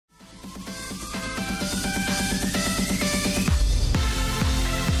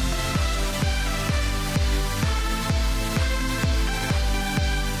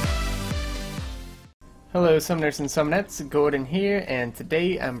Hello Summoners and Summonettes, Gordan here, and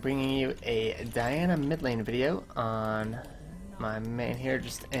today I'm bringing you a Diana mid lane video on my main here,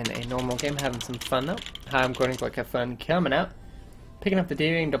 just in a normal game, having some fun though. Hi, I'm Gordan, have fun coming out, picking up the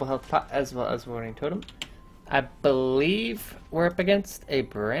D-Ring, double health pot, as well as Warning Totem. I believe we're up against a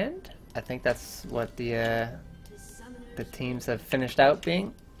brand. I think that's what the teams have finished out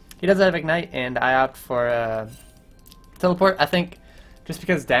being. He does have Ignite, and I opt for Teleport. I think just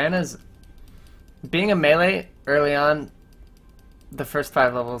because Diana's being a melee early on, the first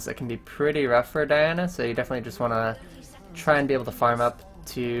 5 levels, it can be pretty rough for Diana, so you definitely just want to try and be able to farm up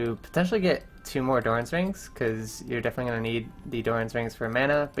to potentially get 2 more Doran's Rings, because you're definitely going to need the Doran's Rings for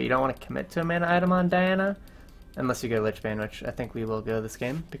mana, but you don't want to commit to a mana item on Diana, unless you go Lich Bane, which I think we will go this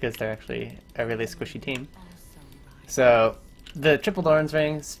game, because they're actually a really squishy team. So the triple Doran's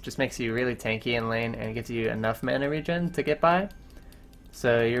Rings just makes you really tanky in lane, and it gives you enough mana regen to get by.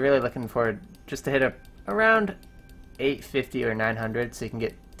 So you're really looking forward just to hit around 850 or 900, so you can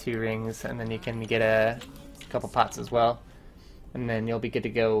get 2 rings, and then you can get a couple pots as well, and then you'll be good to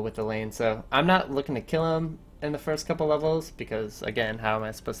go with the lane. So I'm not looking to kill him in the first couple levels, because again, how am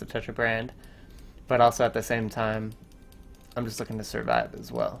I supposed to touch a brand? But also at the same time, I'm just looking to survive as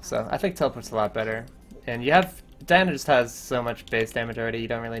well. So I think Teleport's a lot better, and you have Diana just has so much base damage already, you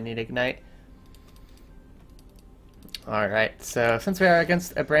don't really need Ignite. Alright, so since we are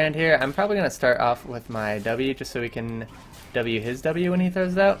against a brand here, I'm probably going to start off with my W, just so we can W his W when he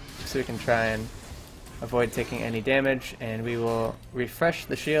throws it out, so we can try and avoid taking any damage, and we will refresh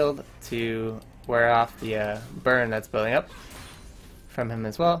the shield to wear off the burn that's building up from him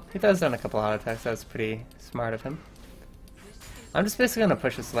as well. He throws down a couple auto attacks, that was pretty smart of him. I'm just basically going to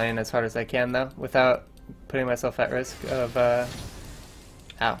push this lane as hard as I can though, without putting myself at risk of,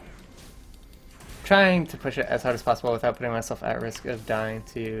 ow. Trying to push it as hard as possible without putting myself at risk of dying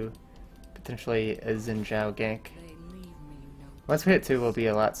to potentially a Xin Zhao gank. Once we hit 2, we'll be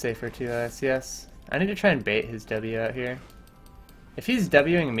a lot safer to CS. I need to try and bait his W out here. If he's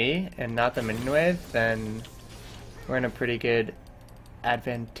Wing me and not the minion wave, then we're in a pretty good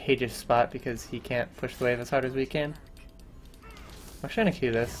advantageous spot because he can't push the wave as hard as we can. I'm trying to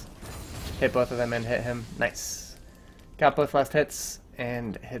Q this. Hit both of them and hit him. Nice. Got both last hits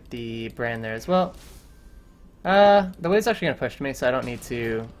and hit the brand there as well. The wave's actually gonna push me, so I don't need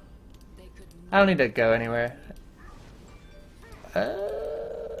to go anywhere.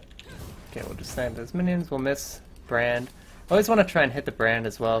 Okay, we'll just snipe those minions. We'll miss brand. I always want to try and hit the brand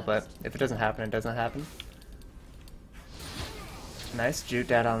as well, but if it doesn't happen, it doesn't happen. Nice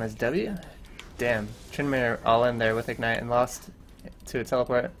juke out on his W. Damn, Trinmere all in there with Ignite and lost to a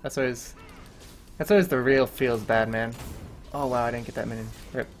teleport. That's always the real feels bad, man. Oh wow, I didn't get that minion.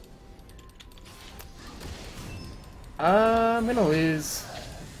 Rip. I'm gonna lose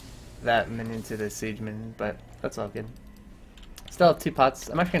that minion to the siege minion, but that's all good. Still have 2 pots.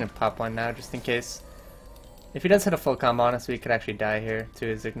 I'm actually gonna pop one now, just in case. If he does hit a full combo on us, we could actually die here to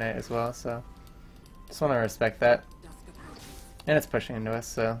his Ignite as well, so just want to respect that. And it's pushing into us,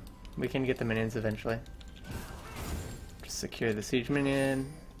 so we can get the minions eventually. Just secure the siege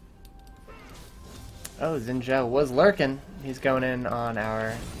minion. Oh, Xin Zhao was lurking. He's going in on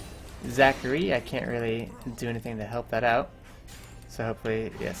our Zachary. I can't really do anything to help that out. So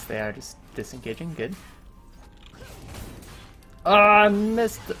hopefully, yes, they are just disengaging. Good. Oh, I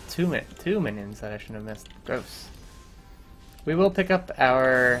missed 2 minions that I shouldn't have missed. Gross. We will pick up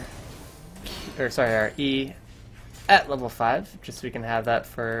our E at level 5, just so we can have that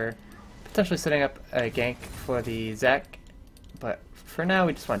for potentially setting up a gank for the Zach. But for now,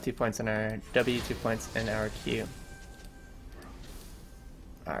 we just want 2 points in our W, 2 points in our Q.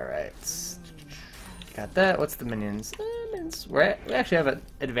 Alright. Got that. What's the minions? Minions. We actually have an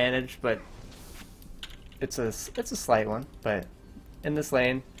advantage, but it's a slight one. But in this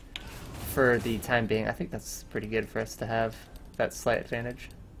lane, for the time being, I think that's pretty good for us to have that slight advantage.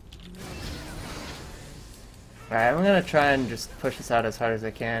 Alright, I'm going to try and just push this out as hard as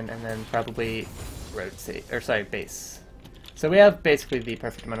I can, and then probably rotate, or sorry, base. So we have basically the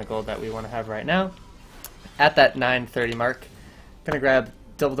perfect amount of gold that we want to have right now. At that 930 mark, gonna grab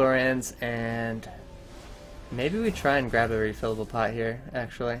double Doran's, and maybe we try and grab a refillable pot here,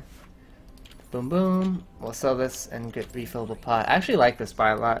 actually. Boom boom, we'll sell this and get refillable pot. I actually like this buy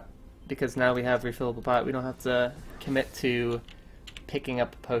a lot, because now we have refillable pot. We don't have to commit to picking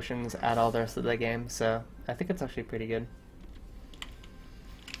up potions at all the rest of the game, so I think it's actually pretty good.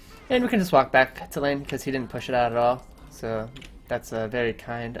 And we can just walk back to lane, because he didn't push it out at all. So that's very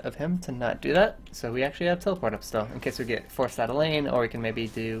kind of him to not do that. So we actually have teleport up still, in case we get forced out of lane, or we can maybe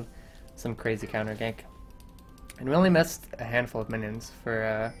do some crazy counter gank. And we only missed a handful of minions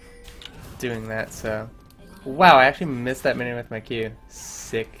for doing that, so Wow, I actually missed that minion with my Q.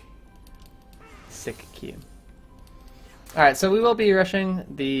 Sick. Sick Q. Alright, so we will be rushing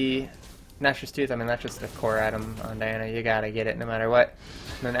the Nashor's Tooth. I mean, that's just a core item on Diana. You gotta get it no matter what.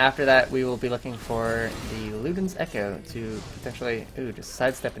 And then after that, we will be looking for the Luden's Echo to potentially... Ooh, just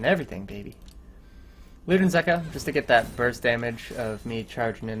sidestepping everything, baby. Luden's Echo, just to get that burst damage of me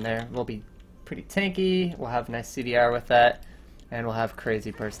charging in there. We'll be pretty tanky. We'll have nice CDR with that. And we'll have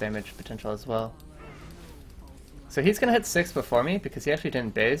crazy burst damage potential as well. So he's gonna hit 6 before me because he actually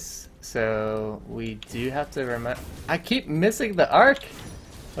didn't base. So we do have to remember. I keep missing the arc.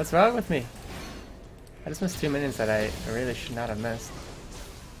 What's wrong with me? I just missed 2 minions that I really should not have missed.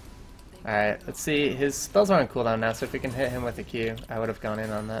 Alright, let's see. His spells are on cooldown now, so if we can hit him with a Q, I would have gone in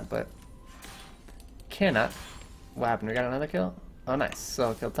on that, but cannot. What happened? We got another kill? Oh, nice.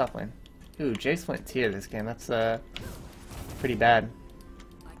 So kill top lane. Ooh, Jace went tier this game. That's pretty bad.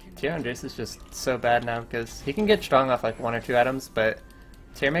 Tier on Jace is just so bad now because he can get strong off like 1 or 2 items, but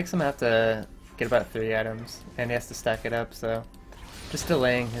tier makes him have to get about 3 items, and he has to stack it up, so just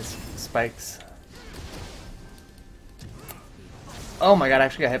delaying his spikes. Oh my god, I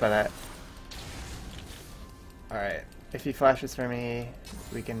actually got hit by that. Alright, if he flashes for me,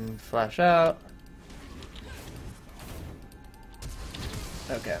 we can flash out.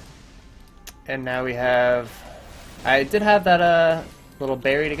 Okay. And now we have... I did have that little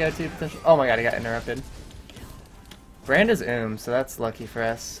berry to go to potentially. Oh my god, I got interrupted. Brand is so that's lucky for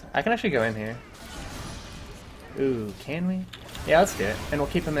us. I can actually go in here. Ooh, can we? Yeah, let's do it. And we'll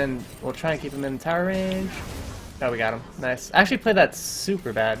keep him in... We'll try and keep him in tower range. Oh, we got him. Nice. I actually played that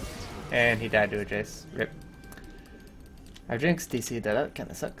super bad. And he died to a Jace. Rip. Our Jinx DC'd that up.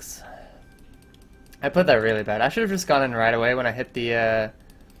 Kinda sucks. I played that really bad. I should have just gone in right away when I hit the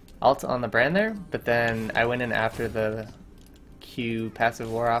ult on the Brand there. But then I went in after the Q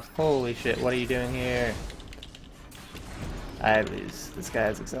passive wore off. Holy shit, what are you doing here? I lose. This guy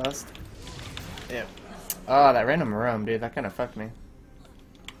has exhaust. Yep. Oh, that random roam, dude. That kind of fucked me.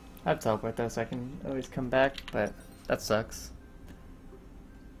 I have teleport though, so I can always come back, but that sucks.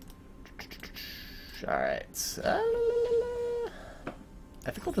 Alright.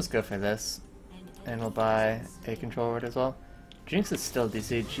 I think we'll just go for this. And we'll buy a control word as well. Jinx is still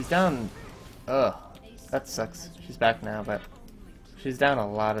DC'd. She's down... Ugh. That sucks. She's back now, but... She's down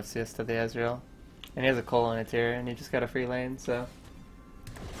a lot of CS to the Ezreal. And he has a Cole on a tier, and he just got a free lane, so...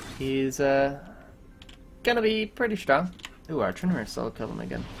 He's, gonna be pretty strong. Ooh, our Trinity solo killed him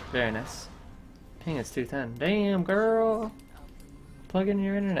again. Very nice. Ping is 210. Damn, girl! Plug in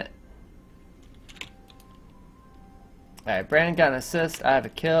your internet. Alright, Brandon got an assist. I have a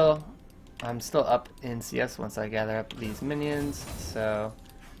kill. I'm still up in CS once I gather up these minions, so...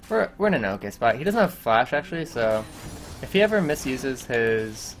 We're in an okay spot. He doesn't have flash, actually, so... If he ever misuses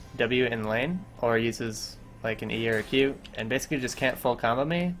his W in lane, or uses, like, an E or a Q, and basically just can't full combo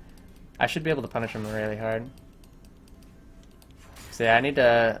me, I should be able to punish him really hard. So yeah, I need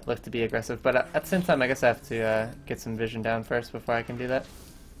to look to be aggressive, but at the same time I guess I have to get some vision down first before I can do that.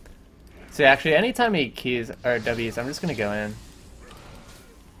 So yeah, actually anytime he Qs or Ws, I'm just gonna go in.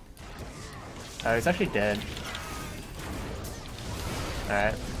 Oh, he's actually dead.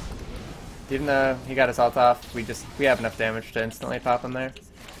 Alright. Even though he got his ult off, we have enough damage to instantly pop him there.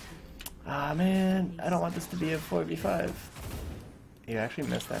 Ah man, I don't want this to be a 4v5. You actually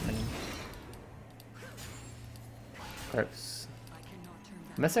missed that minion. Gross.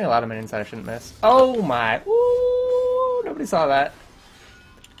 I'm missing a lot of minions that I shouldn't miss. Oh my! Ooh, nobody saw that.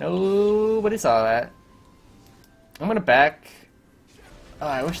 Nobody saw that. I'm gonna back. Oh,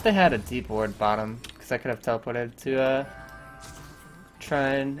 I wish they had a deep ward bottom, because I could have teleported to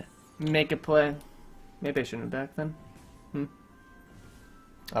try and make a play. Maybe I shouldn't have backed then.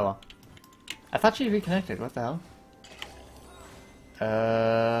 Oh well. I thought she reconnected. What the hell?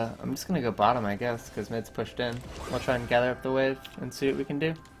 I'm just gonna go bottom, I guess, because mid's pushed in. We'll try and gather up the wave and see what we can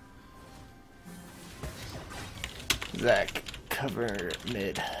do. Zach, cover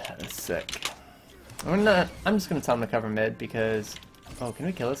mid. A sec. I'm just gonna tell him to cover mid because... Oh, can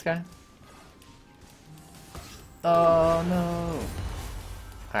we kill this guy? Oh no!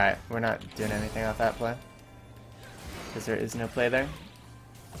 Alright, we're not doing anything off that play. Because there is no play there.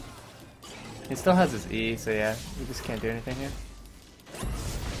 He still has his E, so yeah, we just can't do anything here.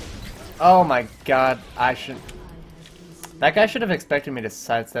 Oh my god, that guy should have expected me to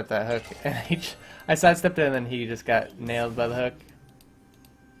sidestep that hook, and I sidestepped it and then he just got nailed by the hook.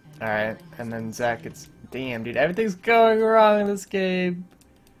 Alright, and then Zach gets... Damn, dude, everything's going wrong in this game.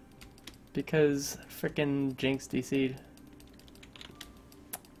 Because frickin' Jinx DC'd.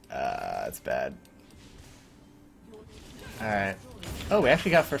 That's bad. Alright. Oh, we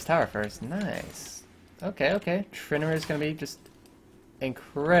actually got first tower first. Nice. Okay, okay. Trinner is gonna be just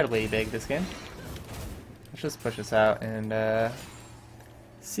incredibly big this game. Let's just push this out and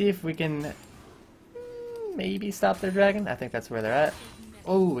see if we can maybe stop their dragon. I think that's where they're at.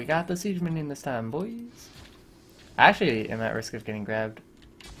 Oh, we got the siege minion this time, boys. I actually am at risk of getting grabbed.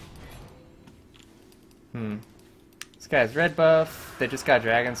 This guy's red buff. They just got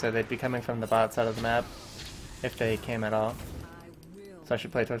dragon, so they'd be coming from the bot side of the map if they came at all. So I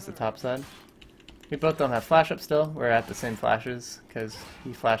should play towards the top side. We both don't have flash up still. We're at the same flashes because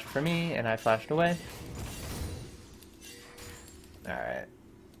he flashed for me and I flashed away. Alright.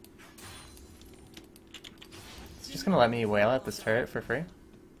 It's just gonna let me wail at this turret for free.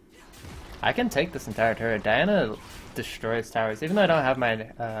 I can take this entire turret. Diana destroys towers. Even though I don't have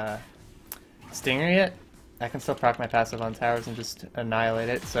my stinger yet, I can still proc my passive on towers and just annihilate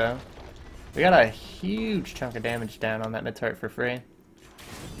it. So we got a huge chunk of damage down on that mid turret for free.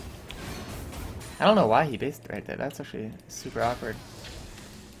 I don't know why he based right there. That's actually super awkward.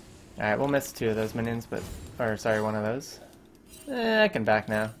 Alright, we'll miss 2 of those minions, but... Or, sorry, 1 of those. I can back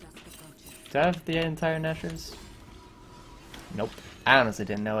now. Do I have the entire Nashers? Nope. I honestly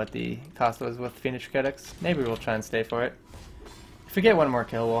didn't know what the cost was with Phoenix Codex. Maybe we'll try and stay for it. If we get 1 more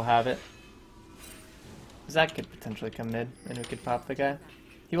kill, we'll have it. Zach could potentially come mid, and we could pop the guy.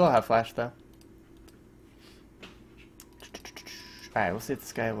 He will have flash, though. Alright, we'll see if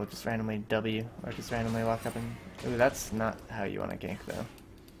this guy will just randomly W, or just randomly walk up and... Ooh, that's not how you want to gank, though.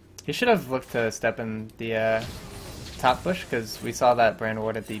 He should have looked to step in the top bush, because we saw that Brand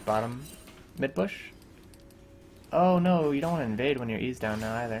Ward at the bottom mid bush. Oh no, you don't want to invade when your E's down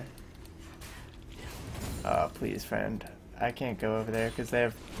now, either. Oh, please, friend. I can't go over there, because they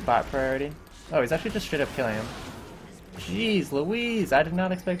have bot priority. Oh, he's actually just straight up killing him. Jeez Louise, I did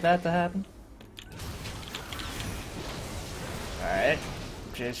not expect that to happen. Alright,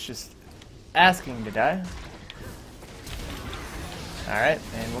 Jace just asking to die. Alright,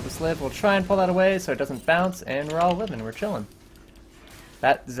 and we'll just live. We'll try and pull that away so it doesn't bounce, and we're all living. We're chilling.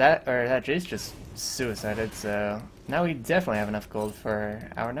 That Jace just suicided, so now we definitely have enough gold for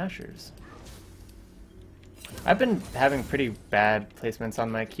our Nashers. I've been having pretty bad placements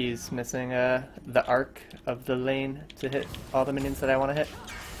on my keys, missing the arc of the lane to hit all the minions that I want to hit.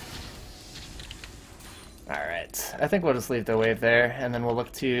 Alright, I think we'll just leave the wave there, and then we'll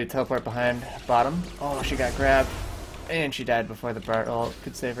look to teleport behind bottom. Oh, she got grabbed, and she died before the Bart ult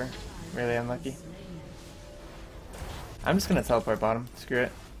could save her. Really unlucky. I'm just gonna teleport bottom, screw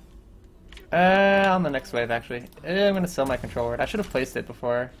it. On the next wave, actually. I'm gonna sell my control word. I should have placed it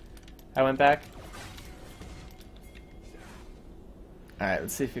before I went back. Alright,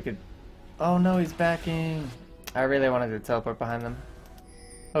 let's see if we could... Oh no, he's backing! I really wanted to teleport behind them.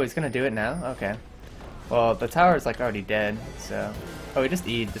 Oh, he's gonna do it now? Okay. Well, the tower is like already dead, so... Oh, he just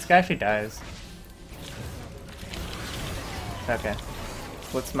E'd. This guy actually dies. Okay.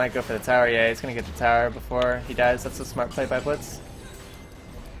 Blitz might go for the tower. Yeah, he's gonna get the tower before he dies. That's a smart play by Blitz.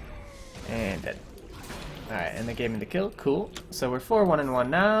 And dead. Alright, and they gave me the kill. Cool. So we're 4-1-1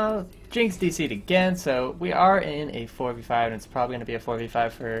 now. Jinx DC'd again, so we are in a 4v5, and it's probably gonna be a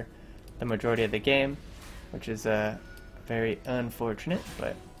 4v5 for the majority of the game, which is very unfortunate,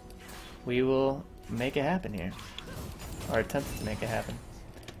 but we will make it happen here. Or attempt to make it happen.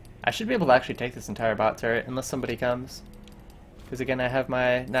 I should be able to actually take this entire bot turret, unless somebody comes. Because again, I have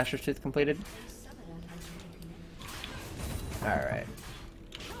my Nashor's Tooth completed. Alright.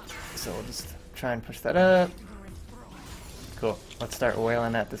 So we'll just try and push that up. Cool. Let's start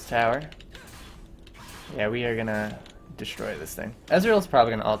wailing at this tower. Yeah, we are gonna destroy this thing. Ezreal's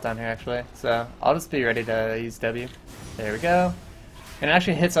probably gonna ult down here, actually. So I'll just be ready to use W. There we go. And it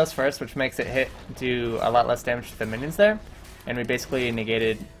actually hits us first, which makes it do a lot less damage to the minions there. And we basically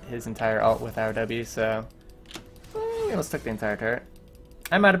negated his entire ult with our W, so... we almost took the entire turret.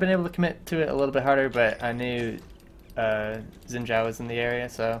 I might have been able to commit to it a little bit harder, but I knew Xin Zhao was in the area,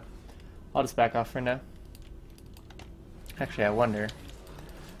 so I'll just back off for now. Actually, I wonder.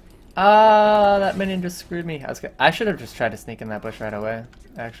 That minion just screwed me. I should have just tried to sneak in that bush right away,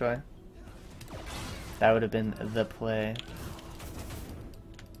 actually. That would have been the play.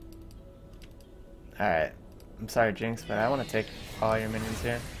 Alright. I'm sorry, Jinx, but I want to take all your minions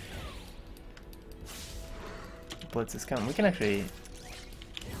here. Blitz is coming. We can actually...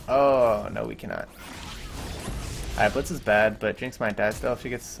 Oh, no, we cannot. Alright, Blitz is bad, but Jinx might die still if she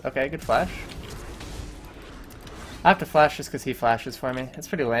gets... Okay, good flash. I have to flash just because he flashes for me. It's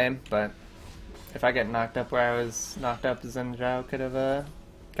pretty lame, but if I get knocked up where I was knocked up, Xin Zhao could have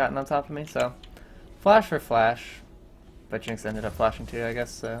gotten on top of me, so... Flash for flash. But Jinx ended up flashing too, I guess,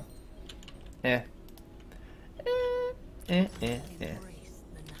 so...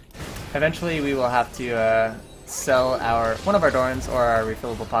 Eventually we will have to sell one of our Dorans or our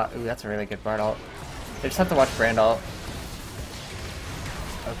refillable pot. Ooh, that's a really good Bard ult. They just have to watch Brand ult.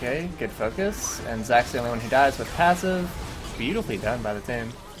 Okay, good focus. And Zach's the only one who dies with passive. Beautifully done by the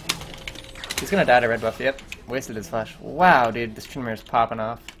team. He's gonna die to red buff, yep. Wasted his flash. Wow, dude, this Tryndamere is popping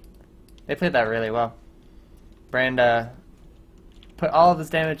off. They played that really well. Brand put all of his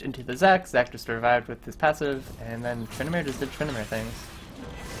damage into the Zach. Zach just revived with his passive, and then Tryndamere just did Tryndamere things.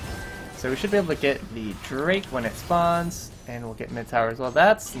 So we should be able to get the Drake when it spawns, and we'll get mid tower as well.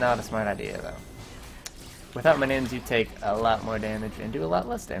 That's not a smart idea, though. Without minions, you take a lot more damage and do a lot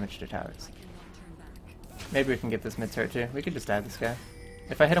less damage to towers. Maybe we can get this mid turret too. We could just dive this guy.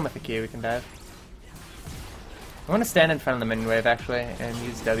 If I hit him with a Q, we can dive. I want to stand in front of the minion wave, actually, and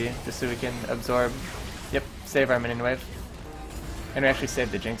use W, just so we can absorb. Yep, save our minion wave. And we actually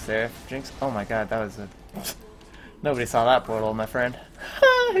saved the Jinx there. Jinx, oh my god, that was a... Nobody saw that portal, my friend.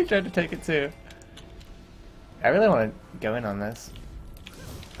 He tried to take it too. I really want to go in on this.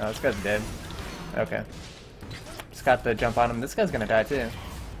 Oh, this guy's dead. Okay. Just got the jump on him. This guy's gonna die too.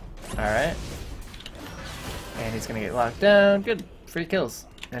 Alright. And he's gonna get locked down. Good. Free kills.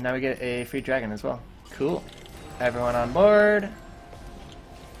 And now we get a free dragon as well. Cool. Everyone on board.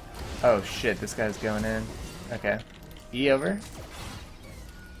 Oh shit, this guy's going in. Okay. E over.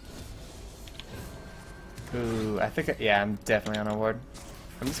 Ooh, I think, yeah, I'm definitely on a ward.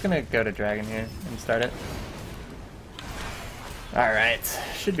 I'm just gonna go to dragon here and start it. Alright,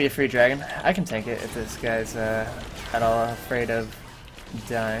 should be a free dragon. I can tank it if this guy's at all afraid of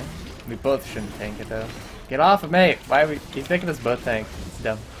dying. We both shouldn't tank it though. Get off of me! Why are we... He's making us both tank. It's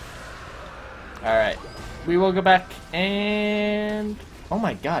dumb. Alright. We will go back and... Oh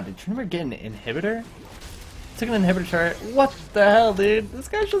my god, did Tryndamere get an inhibitor? Took an inhibitor turret. What the hell, dude? This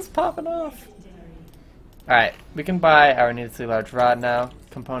guy's just popping off. Alright, we can buy our needlessly large rod now.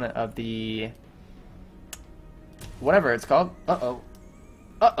 Component of the... whatever it's called. Uh-oh.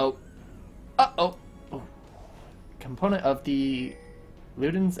 Uh-oh. Uh-oh. Oh. Component of the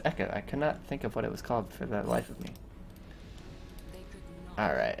Luden's Echo. I could not think of what it was called for the life of me.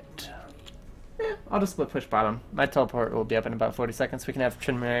 Alright. Yeah, I'll just split push bottom. My teleport will be up in about 40 seconds. We can have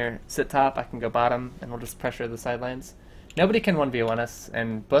Tryndamere sit top, I can go bottom, and we'll just pressure the side lanes. Nobody can 1v1 us,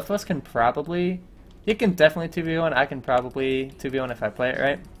 and both of us can probably... You can definitely 2v1, I can probably 2v1 if I play it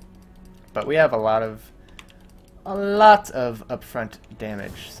right. But we have a lot of upfront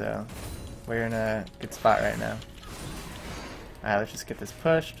damage, so we're in a good spot right now. Alright, let's just get this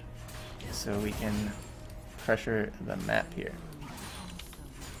pushed so we can pressure the map here.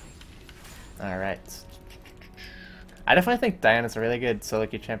 Alright. I definitely think Diana's a really good solo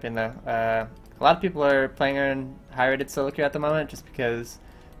queue champion though. A lot of people are playing her in high rated solo queue at the moment just because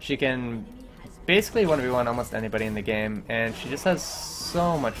she can basically 1v1 almost anybody in the game, and she just has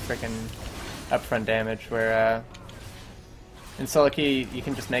so much freaking upfront damage where in solo queue you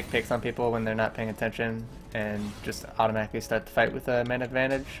can just make picks on people when they're not paying attention and just automatically start the fight with a man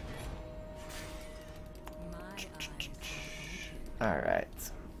advantage. Alright.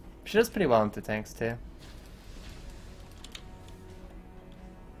 She does pretty well into tanks too.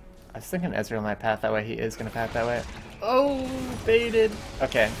 I was thinking Ezreal might path that way. He is going to path that way. Oh, baited.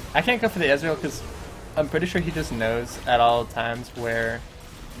 Okay, I can't go for the Ezreal because I'm pretty sure he just knows at all times where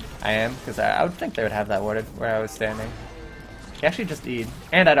I am, because I would think they would have that warded where I was standing. He actually just E'd,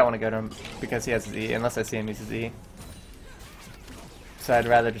 and I don't want to go to him because he has his E, unless I see him use his E. So I'd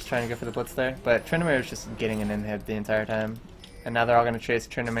rather just try and go for the blitz there. But Tryndamere is just getting an inhib the entire time. And now they're all going to chase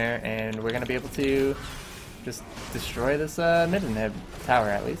Tryndamere, and we're going to be able to just destroy this mid-inhib tower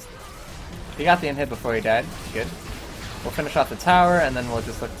at least. He got the inhib before he died. Good. We'll finish off the tower, and then we'll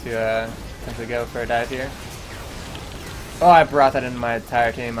just look to simply go for a dive here. Oh, I brought that into my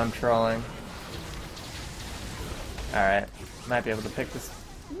entire team. I'm trolling. Alright. Might be able to pick this.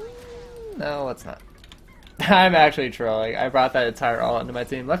 No, let's not. I'm actually trolling. I brought that entire all into my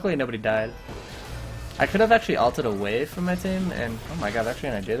team. Luckily, nobody died. I could have actually ulted away from my team, and oh my god, actually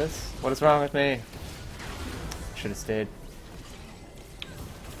gonna do this? What is wrong with me? Should have stayed.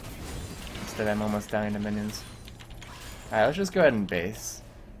 Instead, I'm almost dying to minions. Alright, let's just go ahead and base.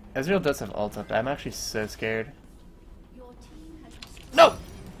 Ezreal does have ult up. I'm actually so scared. No!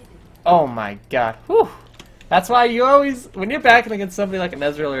 Oh my god. Whew! That's why you always, when you're backing against somebody like an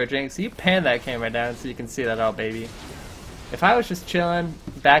Ezreal or a Jinx, you pan that camera down so you can see that all, baby. If I was just chilling,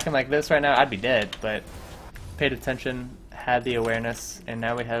 backing like this right now, I'd be dead, but paid attention, had the awareness, and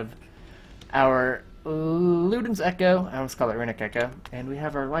now we have our Luden's Echo, I almost call it Runic Echo, and we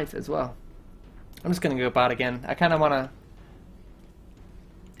have our life as well. I'm just gonna go bot again. I kinda wanna...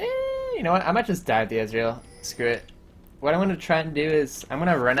 you know what, I might just dive the Ezreal. Screw it. what I'm going to try and do is I'm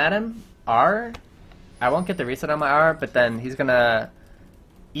going to run at him, R. I won't get the reset on my R, but then he's going to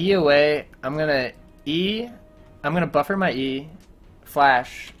E away. I'm going to E. I'm going to buffer my E,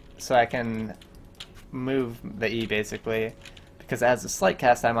 flash, so I can move the E basically, because it has a slight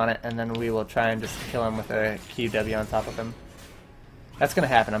cast time on it, and then we will try and just kill him with a QW on top of him. That's going to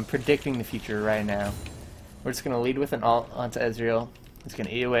happen. I'm predicting the future right now. We're just going to lead with an ult onto Ezreal. He's going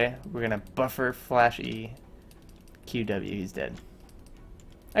to E away. We're going to buffer, flash E, QW, he's dead.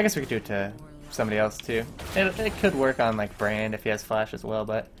 I guess we could do it to somebody else too. It could work on like Brand if he has flash as well,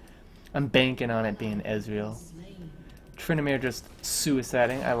 but I'm banking on it being Ezreal. Tryndamere just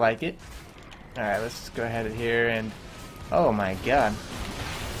suiciding. I like it. Alright, let's just go ahead here and... Oh my god.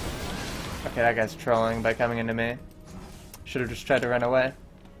 Okay, that guy's trolling by coming into me. Should have just tried to run away.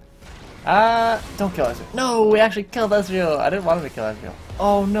 Don't kill Ezreal. No, we actually killed Ezreal. I didn't want him to kill Ezreal.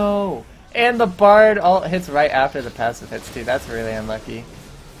 Oh no. And the Bard ult hits right after the passive hits too. That's really unlucky.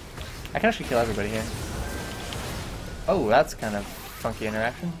 I can actually kill everybody here. Oh, that's kind of funky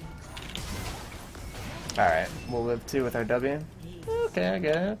interaction. Alright, we'll live too with our W.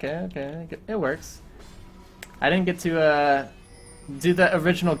 Okay. It works. I didn't get to do the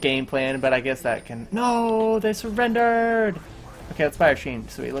original game plan, but I guess that can... No, they surrendered! Okay, let's buy our chain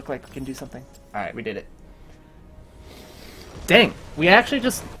so we look like we can do something. Alright, we did it. Dang, we actually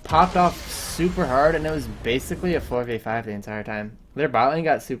just popped off super hard and it was basically a 4v5 the entire time. Their bot lane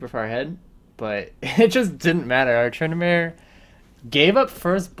got super far ahead, but it just didn't matter. Our Tryndamere gave up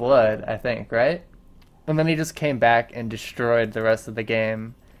first blood, I think, right? And then he just came back and destroyed the rest of the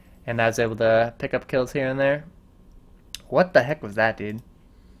game. And I was able to pick up kills here and there. What the heck was that, dude?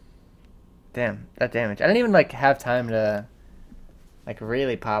 Damn, that damage. I didn't even like have time to like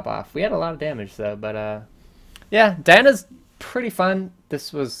really pop off. We had a lot of damage though, but yeah, Diana's pretty fun.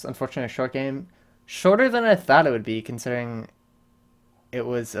 This was unfortunately a short game. Shorter than I thought it would be considering it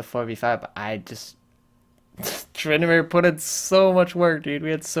was a 4v5, but I just... Tryndamere put in so much work, dude.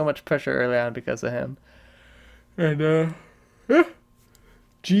 We had so much pressure early on because of him. And,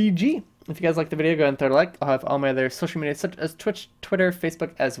 GG. If you guys liked the video, go ahead and throw a like. I'll have all my other social media such as Twitch, Twitter,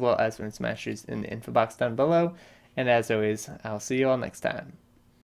 Facebook, as well as Win Smashers in the info box down below. And as always, I'll see you all next time.